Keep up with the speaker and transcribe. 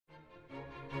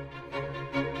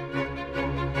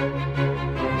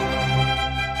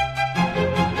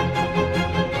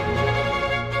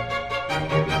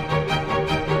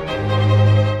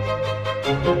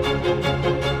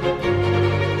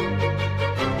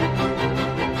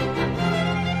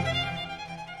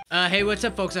Hey, what's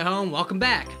up folks at home? Welcome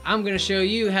back. I'm gonna show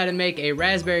you how to make a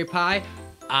Raspberry Pi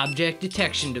object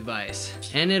detection device.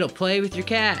 And it'll play with your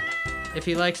cat if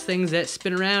he likes things that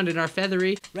spin around in our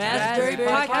feathery Raspberry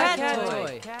Pi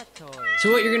cat toy.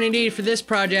 So what you're gonna need for this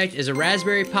project is a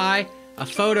Raspberry Pi, a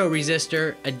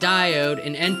photoresistor, a diode,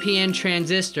 an NPN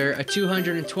transistor, a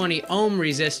 220 ohm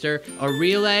resistor, a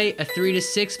relay, a 3 to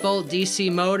 6 volt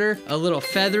DC motor, a little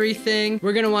feathery thing.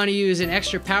 We're gonna wanna use an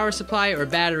extra power supply or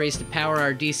batteries to power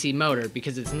our DC motor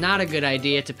because it's not a good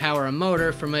idea to power a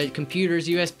motor from a computer's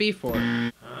USB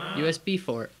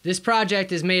port. This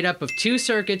project is made up of 2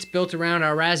 circuits built around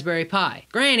our Raspberry Pi.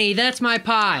 Granny, that's my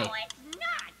Pi! No, it's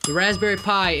not. The Raspberry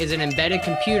Pi is an embedded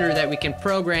computer that we can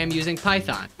program using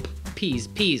Python.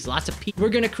 Peas, lots of peas. We're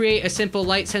gonna create a simple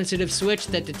light-sensitive switch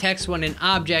that detects when an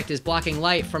object is blocking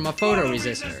light from a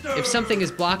photoresistor. If something is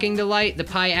blocking the light, the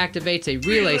Pi activates a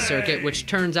relay circuit which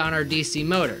turns on our DC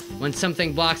motor. When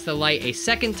something blocks the light a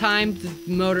second time, the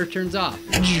motor turns off.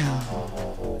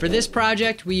 For this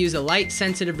project, we use a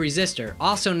light-sensitive resistor,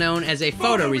 also known as a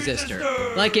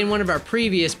photoresistor, like in one of our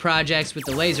previous projects with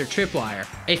the laser tripwire.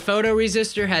 A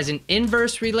photoresistor has an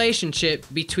inverse relationship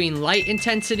between light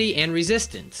intensity and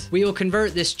resistance. We will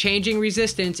convert this changing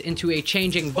resistance into a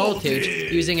changing voltage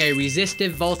using a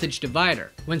resistive voltage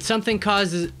divider. When something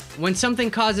causes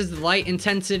the light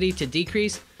intensity to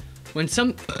decrease,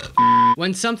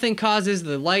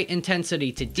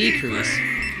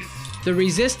 the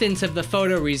resistance of the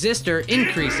photoresistor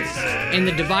increases, and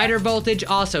the divider voltage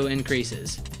also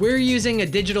increases. We're using a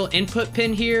digital input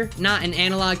pin here, not an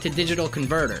analog to digital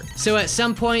converter. So at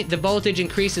some point, the voltage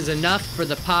increases enough for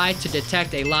the Pi to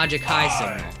detect a logic high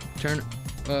signal.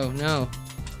 Oh no.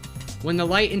 When the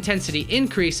light intensity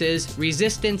increases,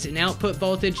 resistance and output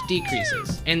voltage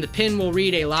decreases, and the pin will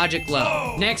read a logic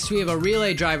low. Next, we have a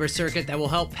relay driver circuit that will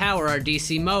help power our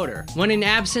DC motor. When an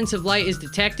absence of light is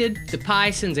detected, the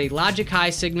Pi sends a logic high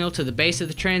signal to the base of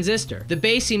the transistor. The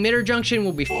base emitter junction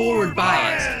will be forward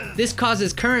biased. This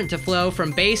causes current to flow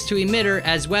from base to emitter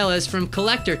as well as from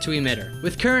collector to emitter.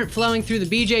 With current flowing through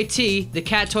the BJT, the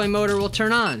cat toy motor will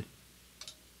turn on.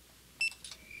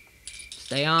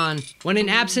 Stay on. When an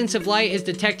absence of light is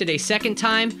detected a second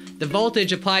time, the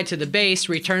voltage applied to the base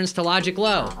returns to logic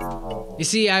low. You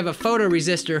see, I have a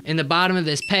photoresistor in the bottom of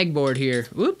this pegboard here.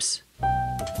 Whoops.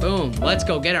 Boom. Let's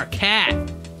go get our cat.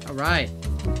 All right.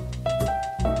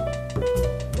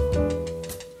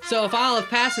 So if Olive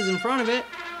passes in front of it,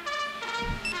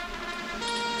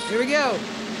 here we go.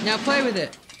 Now play with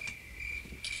it.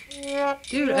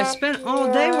 Dude, I spent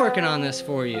all day working on this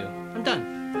for you. I'm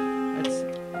done.